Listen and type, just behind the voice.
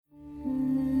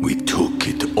We took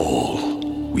it all.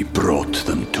 We brought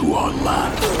them to our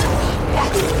land.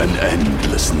 An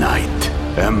endless night,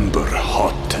 ember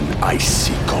hot and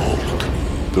icy cold.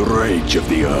 The rage of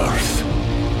the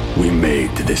earth. We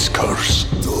made this curse.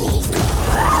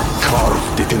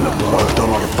 Carved it in the blood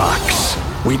on our backs.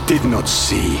 We did not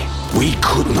see. We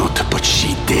could not, but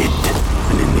she did.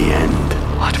 And in the end...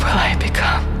 What will I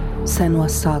become?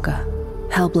 Senua's Saga.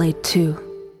 Hellblade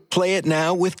 2. Play it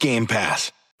now with Game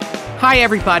Pass. Hi,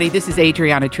 everybody. This is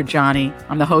Adriana Trajani.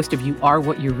 I'm the host of You Are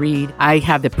What You Read. I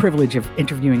have the privilege of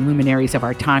interviewing luminaries of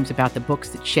our times about the books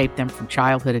that shaped them from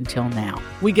childhood until now.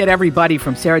 We get everybody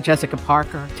from Sarah Jessica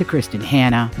Parker to Kristen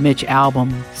Hanna, Mitch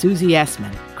Albom, Susie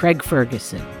Essman, Craig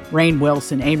Ferguson, Rainn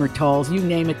Wilson, Amor Tolls, you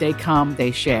name it, they come,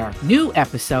 they share. New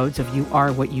episodes of You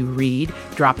Are What You Read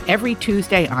drop every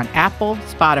Tuesday on Apple,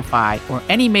 Spotify, or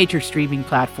any major streaming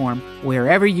platform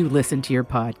wherever you listen to your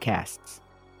podcasts.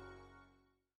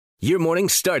 Your morning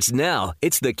starts now.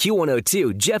 It's the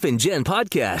Q102 Jeff and Jen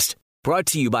podcast brought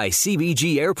to you by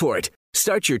CBG Airport.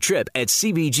 Start your trip at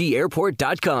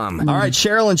CBGAirport.com. All right,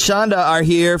 Cheryl and Shonda are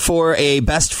here for a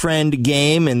best friend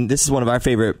game, and this is one of our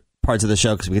favorite parts of the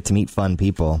show because we get to meet fun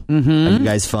people. Are you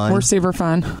guys fun? We're super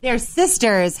fun. Their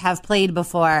sisters have played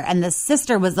before, and the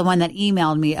sister was the one that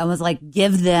emailed me and was like,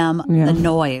 give them the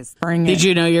noise. Did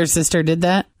you know your sister did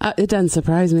that? It doesn't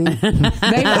surprise me.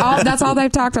 That's all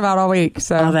they've talked about all week.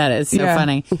 So that is so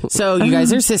funny. So you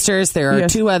guys are sisters. There are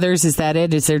two others. Is that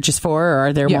it? Is there just four, or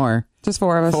are there more? Just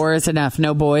four of us. Four is enough.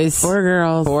 No boys? Four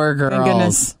girls. Four girls. Thank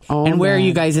goodness. And where are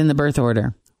you guys in the birth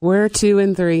order? We're 2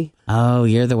 and 3. Oh,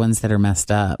 you're the ones that are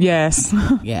messed up. Yes.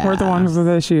 Yeah. We're the ones with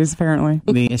issues, apparently.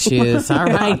 The issues. All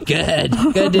right. Good.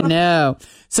 Good to know.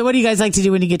 So what do you guys like to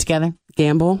do when you get together?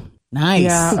 Gamble. Nice.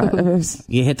 Yeah.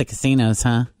 You hit the casinos,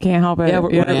 huh? Can't help it. Yeah,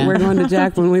 we're going to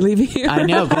Jack when we leave here. I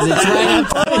know, because it's right up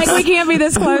close. Like, we can't be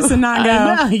this close and not go.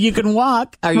 I know. You can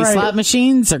walk. Are you slot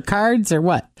machines or cards or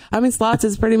what? I mean, slots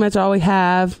is pretty much all we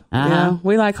have. Uh-huh. You know,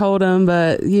 we like Hold'em,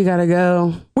 but you got to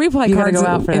go. We play cards go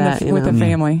out for that, with the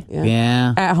family.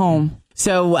 Yeah. At home.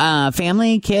 So,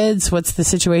 family, kids, what's the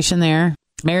situation there?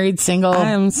 Married, single? I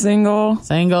am single.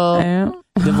 Single? Yeah.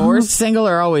 Divorced, single,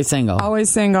 or always single? Always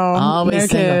single. Always no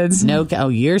single. kids. No. Oh,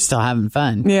 you're still having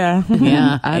fun. Yeah.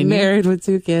 Yeah. I'm married with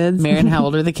 2 kids. Married, how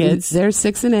old are the kids? They're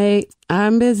 6 and 8.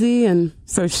 I'm busy, and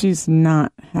so she's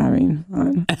not having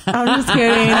fun. I'm just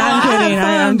kidding. I'm kidding.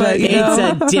 I am, but it's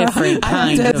a different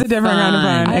kind of fun. It's a different kind of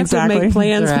fun. I have to make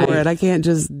plans for it. I can't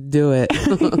just do it.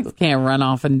 Can't run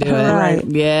off and do it. Right.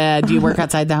 Yeah. Do you work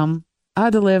outside the home? I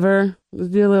deliver.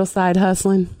 Do a little side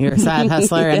hustling. You're a side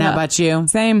hustler, and how about you?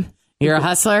 Same. You're a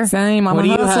hustler? Same. I'm what a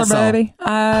do you hustler, hustle? baby.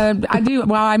 I do.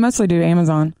 Well, I mostly do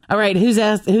Amazon. All right. Who's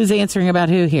answering about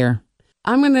who here?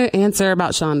 I'm going to answer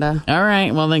about Shonda. All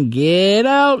right. Well, then get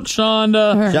out,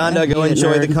 Shonda. Shonda, go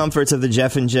enjoy the comforts of the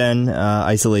Jeff and Jen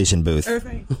isolation booth. All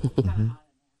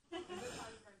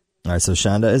right, so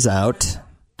Shonda is out.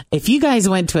 If you guys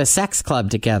went to a sex club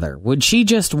together, would she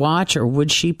just watch or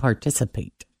would she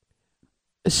participate?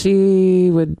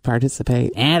 She would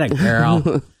participate. Atta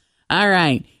girl. All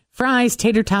right. Fries,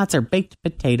 tater tots, or baked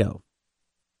potato?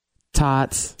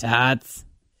 Tots. Tots.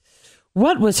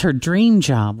 What was her dream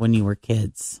job when you were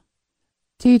kids?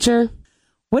 Teacher.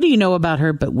 What do you know about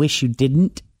her but wish you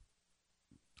didn't?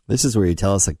 This is where you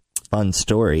tell us a fun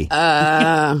story.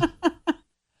 I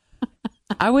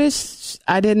wish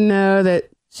I didn't know that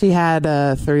she had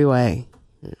a 3-way.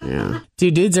 Yeah. 2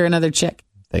 dudes or another chick?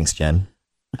 Thanks, Jen.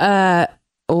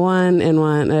 1 and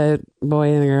 1, a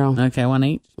boy and a girl. Okay, 1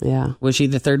 each. Yeah. Was she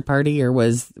the third party or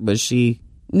was she?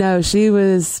 No, she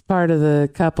was part of the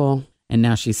couple. And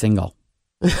now she's single.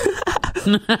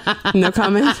 No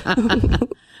comment.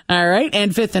 All right.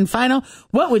 And 5th and final,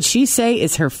 what would she say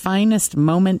is her finest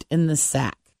moment in the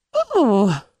sack?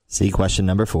 Oh. See question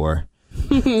number 4.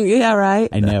 Yeah, right.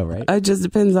 I know, right? It just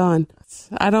depends on.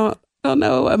 I don't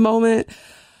know a moment.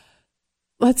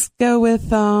 Let's go with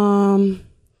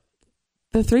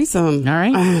the threesome. All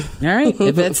right. All right.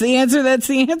 If that's the answer, that's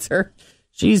the answer.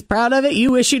 She's proud of it.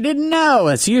 You wish you didn't know.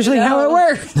 It's usually how it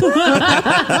works.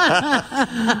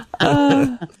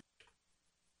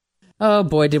 Oh,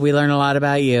 boy, did we learn a lot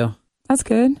about you. That's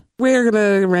good. We're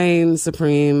going to reign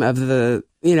supreme of the,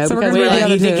 so because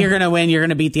you think you're going to win, you're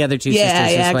going to beat the other 2 sisters.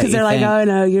 Yeah, because they're like, oh,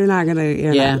 no, you're not going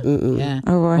to. Yeah. Yeah.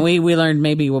 Oh, boy. We learned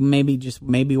maybe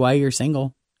why you're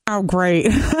single. Oh, great.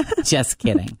 Just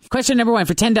kidding. Question number 1,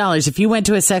 for $10, if you went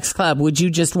to a sex club, would you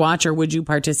just watch or would you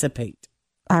participate?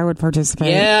 I would participate.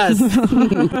 Yes. There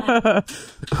you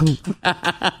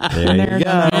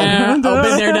go. Yeah. Been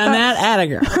there, done that. Atta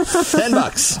girl.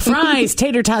 $10. Fries,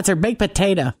 tater tots, or baked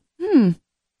potato?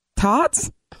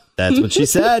 Tots? That's what she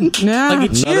said. Yeah.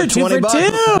 Look at you, Another 2 for 2.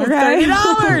 $20. Okay.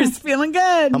 $30. Feeling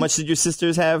good. How much did your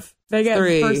sisters have? They get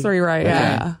the first 3 right.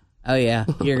 Yeah. Oh, yeah.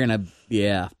 You're going to,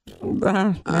 yeah. We We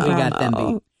got them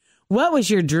beat. What was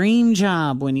your dream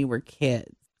job when you were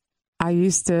kids? I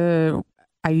used to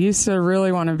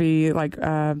really want to be like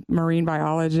a marine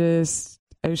biologist,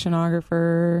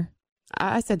 oceanographer.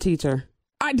 I said teacher.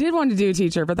 I did want to do a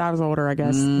teacher, but that was older, I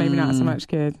guess. Maybe not so much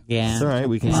kid. Yeah. It's all right.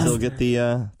 We can still get the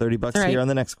 $30 All right. here on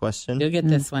the next question. You'll get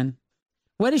this one.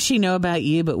 What does she know about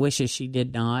you but wishes she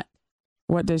did not?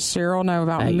 What does Cheryl know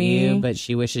about About me? you, but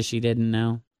she wishes she didn't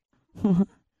know.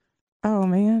 Oh,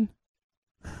 man.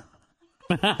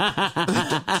 That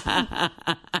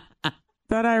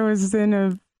I was in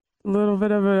a little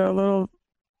bit of a little...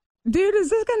 Dude,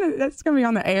 that's gonna be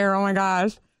on the air. Oh, my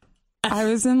gosh. I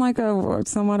was in like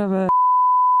somewhat of a...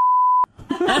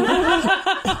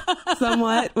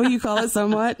 Somewhat? Will you call it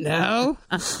somewhat? No.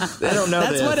 I don't know.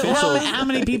 That's what it was. How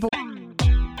many people...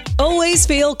 Always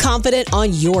feel confident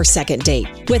on your second date.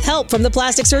 With help from the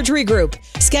Plastic Surgery Group.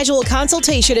 Schedule a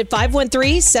consultation at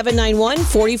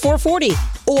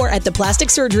 513-791-4440 or at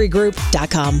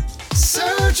theplasticsurgerygroup.com.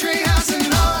 Surgery has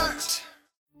an art.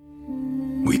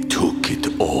 We took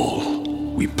it all.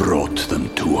 We brought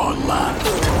them to our land.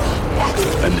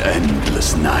 An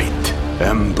endless night,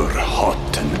 ember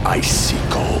hot and icy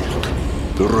cold.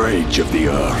 The rage of the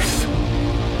earth.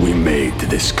 We made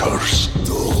this curse.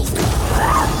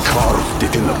 Carved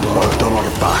it in the blood on our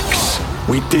backs.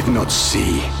 We did not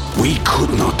see. We could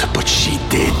not, but she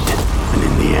did. And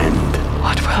in the end,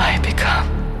 What will I become?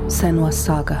 Senua's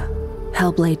Saga.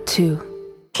 Hellblade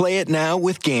 2. Play it now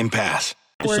with Game Pass.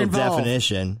 Official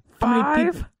definition.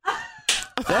 5?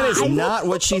 That is not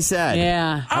what she said.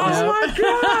 Yeah. Oh, my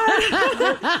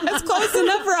God. That's close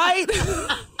enough, right?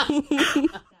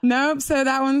 Nope, so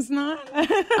that one's not.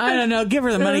 I don't know. Give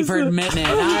her the money for admitting it.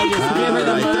 I just give her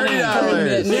the money.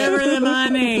 $30. Give her the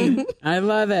money. I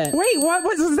love it. Wait, what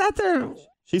was that the...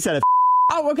 She said it.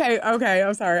 Oh, okay.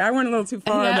 I'm sorry. I went a little too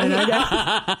far then, I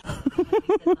guess.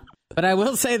 But I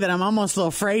will say that I'm almost a little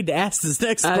afraid to ask this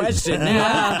next question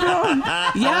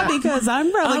now. Yeah, because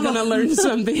I'm probably going to learn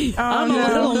something. I'm a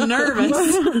little nervous.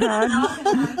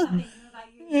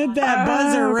 Get that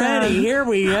buzzer ready. Here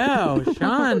we go.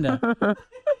 Shonda.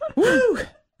 Woo.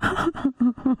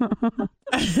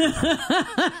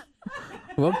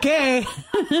 Okay.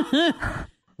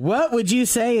 What would you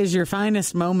say is your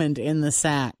finest moment in the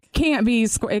sack?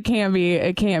 It can't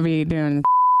be doing...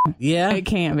 Yeah? It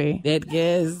can't be. It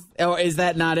is. Or is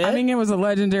that not it? I think it was a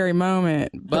legendary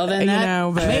moment. Well, then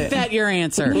make that your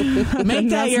answer. Make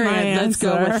that your answer. Let's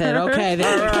go with it. Okay.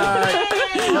 There you go.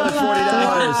 Another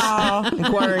 $40.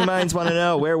 Inquiring minds want to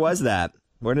know, where was that?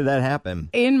 Where did that happen?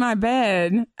 In my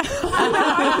bed. No.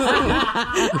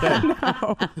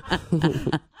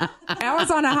 I was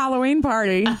on a Halloween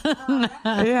party.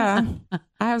 Yeah.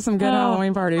 I have some good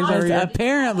Halloween parties every year.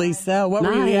 Apparently so. What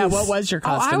were you? Yeah, what was your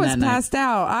costume? I was that night? passed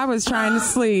out. I was trying to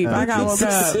sleep. I got woke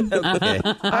up. Okay.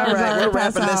 All right, we're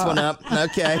wrapping this one up.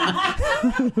 Okay.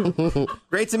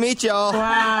 Great to meet y'all.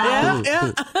 Wow.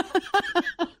 Yeah.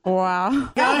 Wow.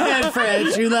 Go ahead,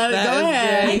 Fred. You let it go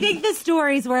ahead. I think the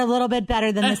stories were a little bit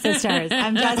better than the sisters.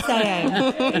 I'm just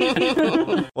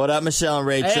saying. What up, Michelle and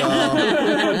Rachel?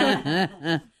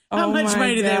 How much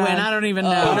money did they win? I don't even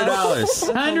know.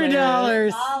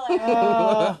 $100.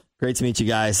 $100. Great to meet you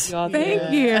guys.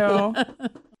 Thank you.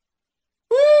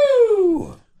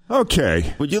 Woo!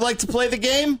 Okay. Would you like to play the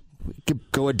game? We could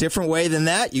go a different way than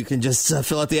that. You can just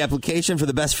fill out the application for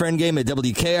the best friend game at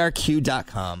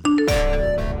WKRQ.com.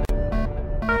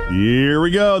 Here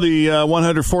we go. The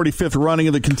 145th running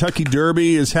of the Kentucky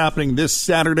Derby is happening this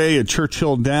Saturday at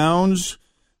Churchill Downs.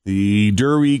 The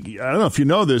Derby, I don't know if you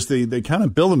know this, they kind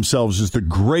of bill themselves as the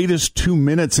greatest 2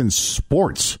 minutes in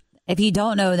sports. If you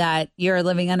don't know that, you're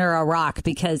living under a rock,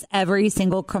 because every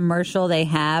single commercial they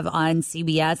have on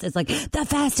CBS is like the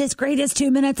fastest, greatest 2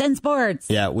 minutes in sports.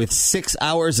 Yeah, with 6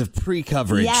 hours of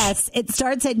pre-coverage. Yes, it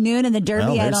starts at noon, and the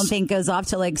Derby, I don't think, goes off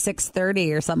to like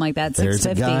 6:30 or something like that. 6:50. There's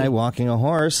a guy walking a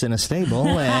horse in a stable,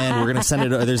 and we're going to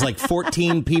send it. There's like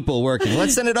 14 people working.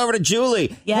 Let's send it over to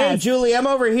Julie. Yes. Hey, Julie, I'm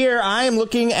over here. I am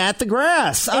looking at the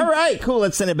grass. All right, cool.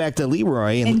 Let's send it back to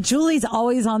Leroy. And Julie's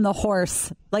always on the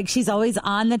horse. Like, she's always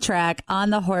on the track, on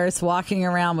the horse, walking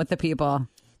around with the people.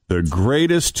 The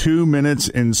greatest 2 minutes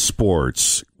in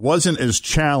sports wasn't as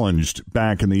challenged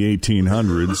back in the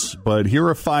 1800s, but here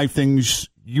are 5 things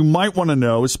you might want to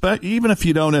know, even if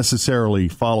you don't necessarily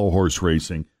follow horse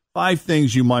racing. 5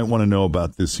 things you might want to know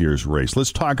about this year's race.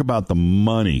 Let's talk about the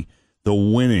money, the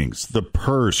winnings, the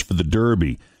purse for the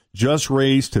Derby. Just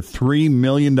raised to $3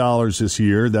 million this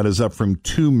year. That is up from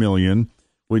 $2 million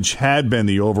which had been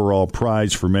the overall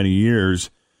prize for many years.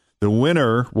 The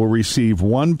winner will receive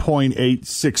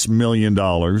 $1.86 million.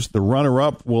 The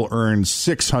runner-up will earn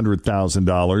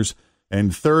 $600,000.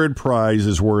 And third prize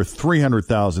is worth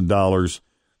 $300,000.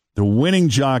 The winning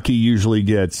jockey usually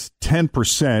gets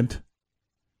 10%.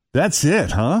 That's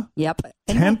it, huh? Yep.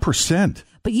 10%.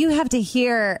 But you have to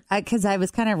hear, because I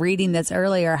was kind of reading this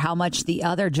earlier, how much the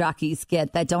other jockeys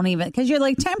get that don't even, because you're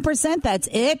like 10%, that's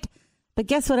it. But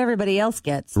guess what everybody else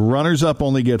gets? The runners-up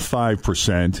only get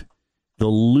 5%. The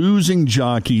losing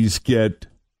jockeys get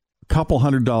a couple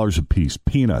 $100 a piece,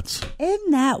 peanuts.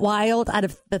 Isn't that wild? Out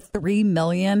of the $3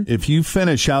 million? If you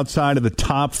finish outside of the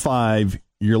top 5,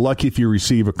 you're lucky if you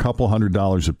receive a couple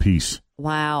 $100 a piece.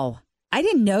 Wow. I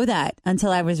didn't know that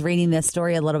until I was reading this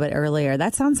story a little bit earlier.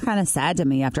 That sounds kind of sad to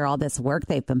me after all this work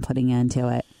they've been putting into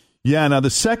it. Yeah, now the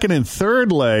second and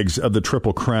third legs of the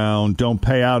Triple Crown don't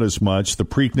pay out as much. The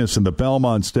Preakness and the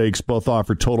Belmont Stakes both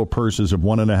offer total purses of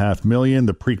 $1.5 million.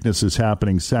 The Preakness is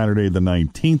happening Saturday, the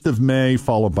 19th of May,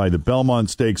 followed by the Belmont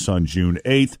Stakes on June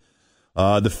 8th.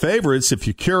 The favorites, if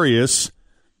you're curious,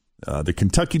 the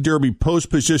Kentucky Derby post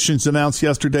positions announced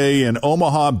yesterday, and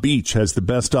Omaha Beach has the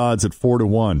best odds at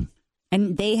 4-1.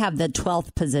 And they have the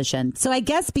 12th position. So I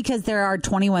guess because there are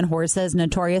 21 horses,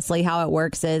 notoriously how it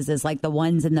works is like the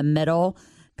ones in the middle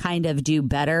kind of do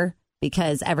better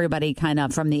because everybody kind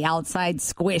of from the outside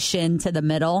squish into the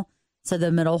middle. So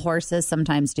the middle horses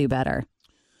sometimes do better.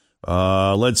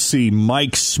 Let's see.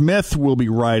 Mike Smith will be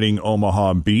riding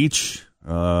Omaha Beach,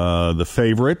 the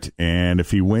favorite. And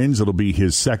if he wins, it'll be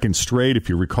his second straight. If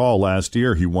you recall, last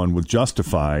year he won with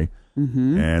Justify.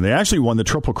 Mm-hmm. And they actually won the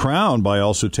Triple Crown by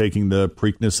also taking the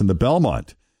Preakness and the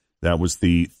Belmont. That was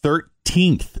the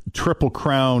 13th Triple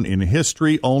Crown in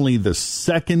history, only the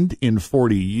second in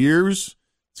 40 years.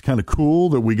 It's kind of cool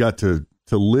that we got to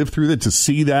live through that, to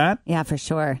see that. Yeah, for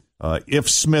sure. If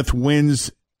Smith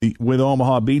wins with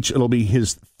Omaha Beach, it'll be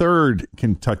his third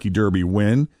Kentucky Derby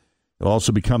win. It'll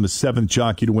also become the seventh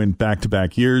jockey to win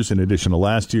back-to-back years. In addition to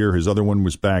last year, his other one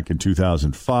was back in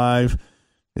 2005.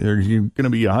 There's going to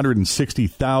be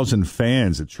 160,000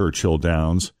 fans at Churchill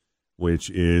Downs, which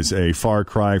is a far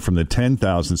cry from the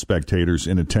 10,000 spectators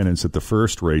in attendance at the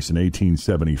first race in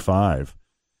 1875.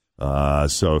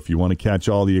 So if you want to catch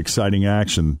all the exciting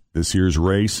action, this year's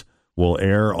race will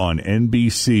air on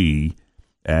NBC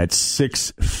at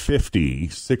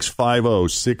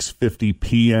 6:50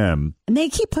 p.m. And they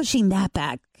keep pushing that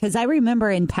back because I remember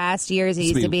in past years it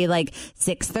used to be like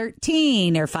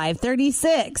 6:13 or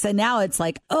 5:36, and now it's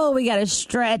like, oh, we got to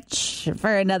stretch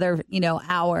for another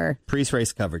hour.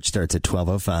 Pre-race coverage starts at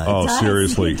 12:05. Oh,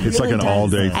 seriously, it's like an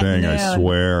all-day thing. I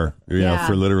swear.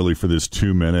 For this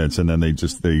 2 minutes, and then they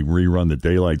rerun the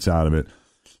daylights out of it.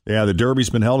 Yeah, the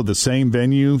Derby's been held at the same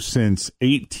venue since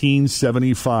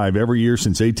 1875, every year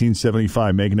since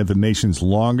 1875, making it the nation's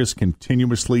longest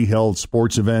continuously held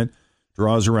sports event.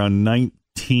 Draws around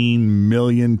 19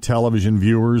 million television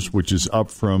viewers, which is up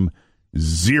from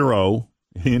 0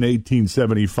 in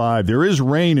 1875. There is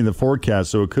rain in the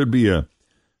forecast, so it could be a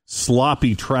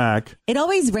sloppy track. It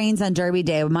always rains on Derby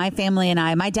Day. My family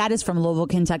and my dad is from Louisville,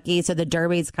 Kentucky, so the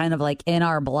Derby's kind of like in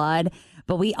our blood.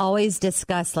 But we always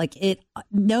discuss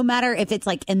no matter if it's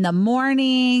like in the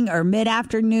morning or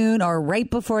mid-afternoon or right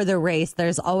before the race,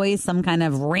 there's always some kind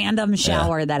of random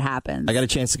shower that happens. I got a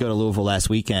chance to go to Louisville last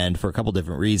weekend for a couple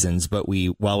different reasons. But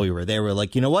while we were there, we were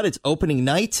like, you know what? It's opening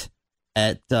night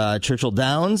at Churchill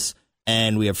Downs.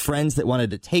 And we have friends that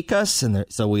wanted to take us. And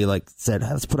so we said,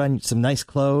 let's put on some nice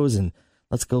clothes and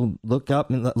let's go look up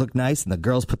and look nice. And the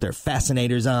girls put their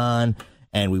fascinators on.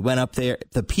 And we went up there.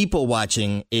 The people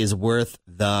watching is worth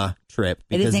the trip.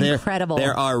 Because it is incredible.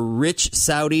 There are rich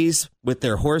Saudis with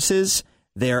their horses.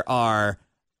 There are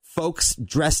folks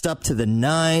dressed up to the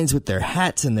nines with their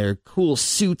hats and their cool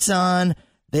suits on.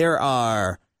 There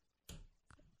are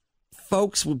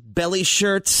folks with belly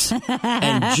shirts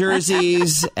and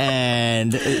jerseys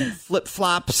and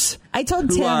flip-flops. I told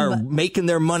who Tim are making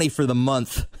their money for the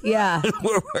month. Yeah.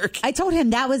 We're working. I told him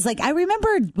that was I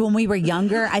remember when we were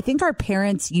younger, I think our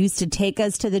parents used to take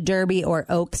us to the Derby or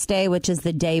Oaks Day, which is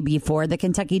the day before the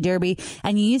Kentucky Derby.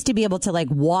 And you used to be able to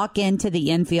walk into the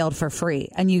infield for free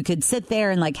and you could sit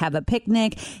there and have a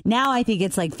picnic. Now I think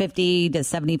it's $50 to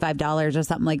 $75 or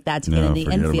something like that to get in the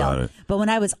infield. But when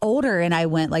I was older and I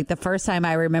went the first time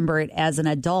I remember it as an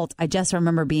adult, I just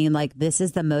remember being this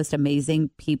is the most amazing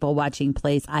people watching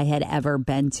place I had ever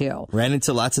been to. Ran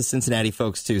into lots of Cincinnati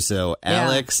folks too. So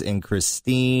Alex and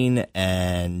Christine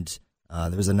and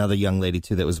there was another young lady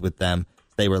too that was with them.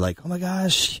 They were like, oh my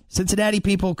gosh, Cincinnati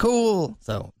people, cool.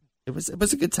 So It was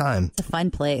a good time. It's a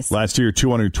fun place. Last year,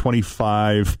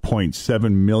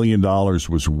 $225.7 million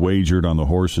was wagered on the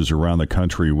horses around the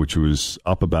country, which was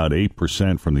up about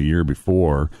 8% from the year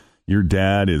before. Your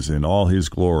dad is in all his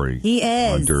glory. He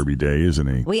is. On Derby Day, isn't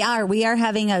he? We are. We are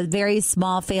having a very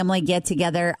small family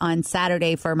get-together on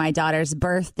Saturday for my daughter's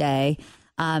birthday.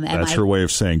 That's her way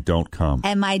of saying don't come.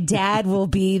 And my dad will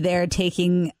be there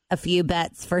taking a few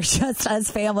bets for just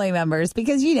us family members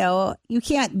because, you know, you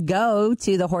can't go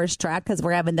to the horse track because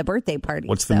we're having the birthday party.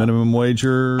 What's the minimum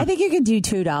wager? I think you could do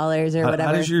 $2 or whatever.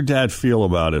 How does your dad feel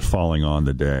about it falling on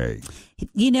the day?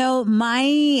 You know,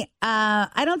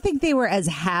 I don't think they were as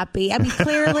happy. I mean,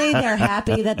 clearly they're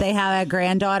happy that they have a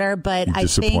granddaughter, but I think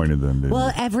disappointed them. Didn't you?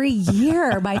 Every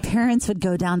year my parents would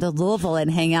go down to Louisville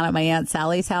and hang out at my Aunt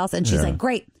Sally's house, and she's like,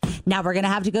 "Great, now we're gonna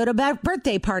have to go to a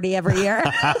birthday party every year."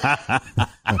 I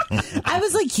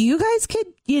was like, "You guys could,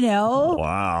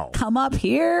 come up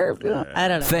here." I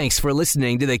don't know. Thanks for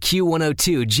listening to the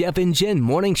Q102 Jeff and Jen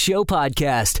Morning Show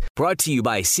podcast, brought to you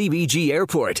by CBG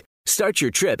Airport. Start your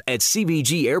trip at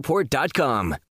CBGAirport.com.